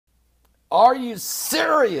Are you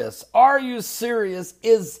serious? Are you serious?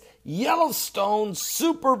 Is Yellowstone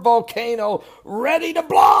super volcano ready to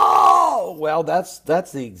blow? Well,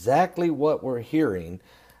 that's exactly what we're hearing.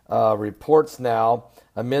 Reports now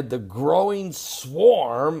amid the growing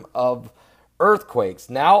swarm of earthquakes.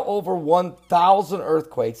 Now over 1,000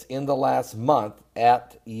 earthquakes in the last month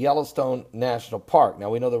at Yellowstone National Park.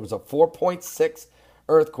 Now we know there was a 4.6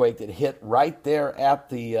 earthquake that hit right there at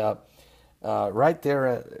the right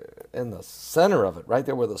there in the center of it, right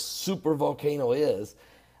there where the super volcano is,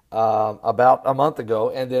 about a month ago.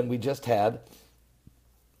 And then we just had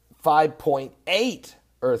 5.8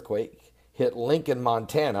 earthquake hit Lincoln,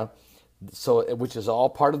 Montana, which is all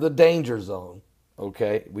part of the danger zone.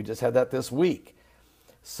 Okay, we just had that this week.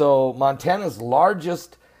 So Montana's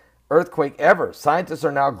largest earthquake ever. Scientists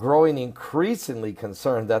are now growing increasingly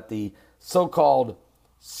concerned that the so-called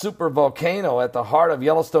super volcano at the heart of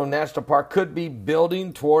Yellowstone National Park could be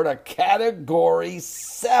building toward a Category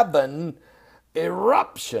 7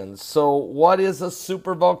 eruption. So what is a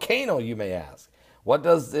super volcano, you may ask? What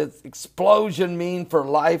does its explosion mean for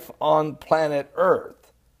life on planet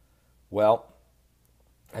Earth? Well,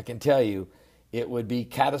 I can tell you, it would be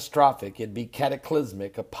catastrophic, it'd be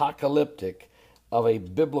cataclysmic, apocalyptic, of a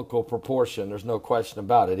biblical proportion. There's no question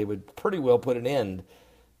about it. It would pretty well put an end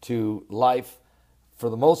to life, for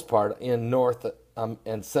the most part, in North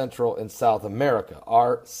and Central and South America,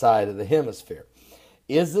 our side of the hemisphere.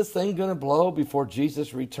 Is this thing going to blow before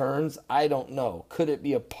Jesus returns? I don't know. Could it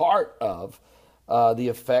be a part of the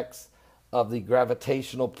effects of the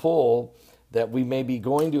gravitational pull that we may be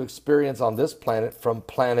going to experience on this planet from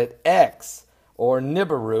planet X, or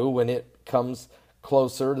Nibiru, when it comes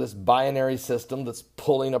closer, this binary system that's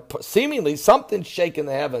pulling seemingly something shaking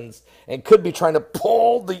the heavens and could be trying to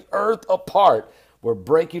pull the earth apart. We're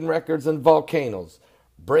breaking records in volcanoes,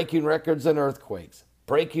 breaking records in earthquakes,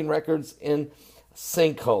 breaking records in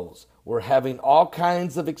sinkholes. We're having all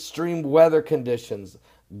kinds of extreme weather conditions,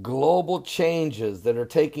 global changes that are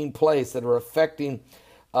taking place that are affecting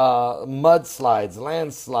mudslides,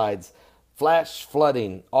 landslides, flash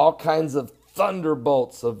flooding, all kinds of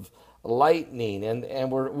thunderbolts of lightning,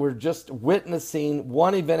 and we're just witnessing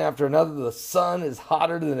one event after another. The sun is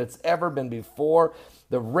hotter than it's ever been before.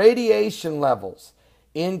 The radiation levels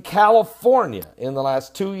in California in the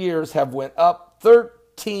last 2 years have went up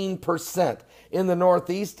 13%. In the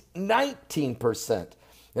Northeast, 19%.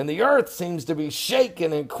 And the earth seems to be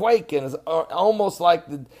shaking and quaking. It's almost like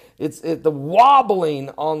the wobbling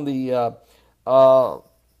on the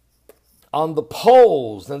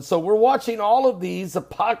poles. And so we're watching all of these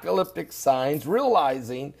apocalyptic signs,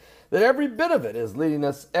 realizing that every bit of it is leading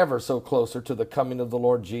us ever so closer to the coming of the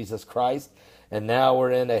Lord Jesus Christ. And now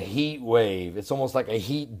we're in a heat wave. It's almost like a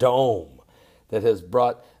heat dome that has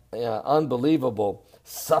brought unbelievable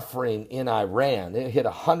suffering in Iran. It hit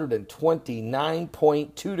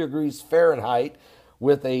 129.2 degrees Fahrenheit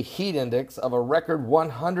with a heat index of a record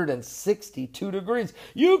 162 degrees.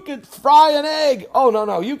 You could fry an egg. Oh,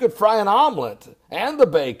 no. You could fry an omelet and the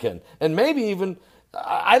bacon and maybe even,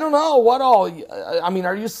 I don't know what all. I mean,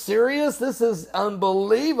 are you serious? This is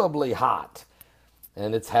unbelievably hot.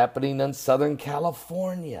 And it's happening in Southern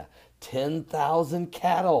California. 10,000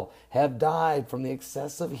 cattle have died from the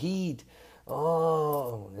excessive heat.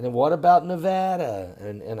 Oh, and what about Nevada?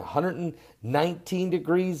 And 119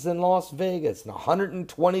 degrees in Las Vegas, and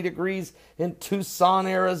 120 degrees in Tucson,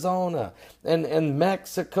 Arizona, and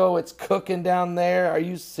Mexico. It's cooking down there. Are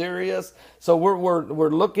you serious? So we're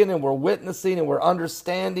looking and we're witnessing and we're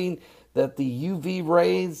understanding that the UV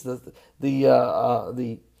rays,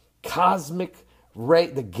 the cosmic ray,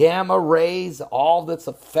 the gamma rays, all that's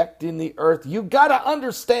affecting the earth. You got to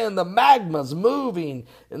understand the magma's moving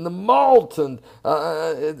and the molten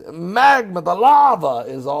magma, the lava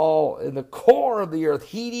is all in the core of the earth,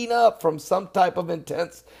 heating up from some type of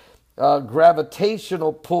intense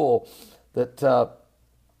gravitational pull that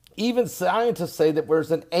even scientists say that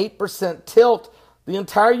there's an 8% tilt. The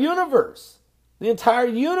entire universe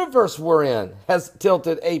we're in has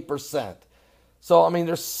tilted 8%. So, I mean,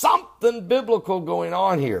 there's something biblical going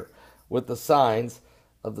on here with the signs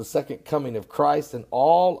of the second coming of Christ, and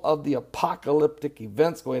all of the apocalyptic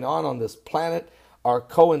events going on this planet are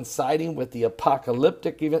coinciding with the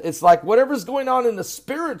apocalyptic event. It's like whatever's going on in the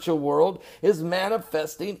spiritual world is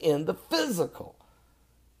manifesting in the physical.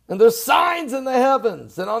 And there's signs in the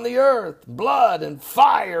heavens and on the earth, blood and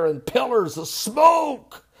fire and pillars of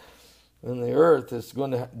smoke. And the earth is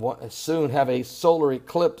going to soon have a solar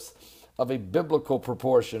eclipse of a biblical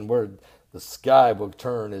proportion where the sky will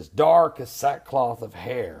turn as dark as sackcloth of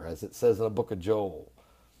hair, as it says in the book of Joel.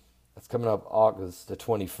 That's coming up August the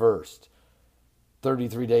 21st.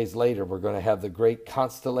 33 days later, we're going to have the great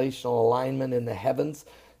constellational alignment in the heavens.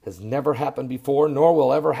 Has never happened before, nor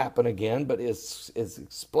will ever happen again, but is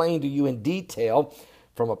explained to you in detail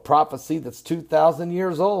from a prophecy that's 2,000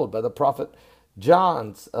 years old by the prophet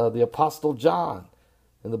John, the Apostle John,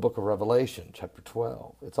 in the book of Revelation, chapter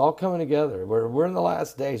 12. It's all coming together. We're in the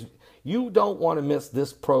last days. You don't want to miss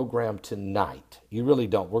this program tonight. You really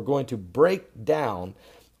don't. We're going to break down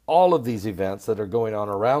all of these events that are going on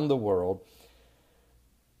around the world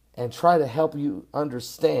and try to help you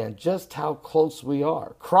understand just how close we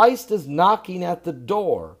are. Christ is knocking at the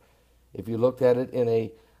door. If you looked at it in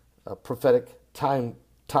a prophetic time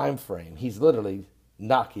frame, he's literally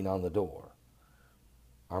knocking on the door.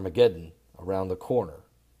 Armageddon around the corner.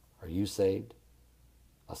 Are you saved?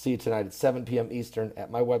 I'll see you tonight at 7 p.m. Eastern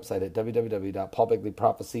at my website at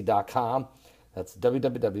www.paulbegleyprophecy.com. That's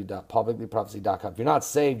www.paulbegleyprophecy.com. If you're not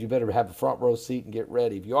saved, you better have a front row seat and get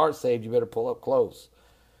ready. If you are saved, you better pull up close.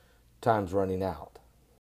 Time's running out.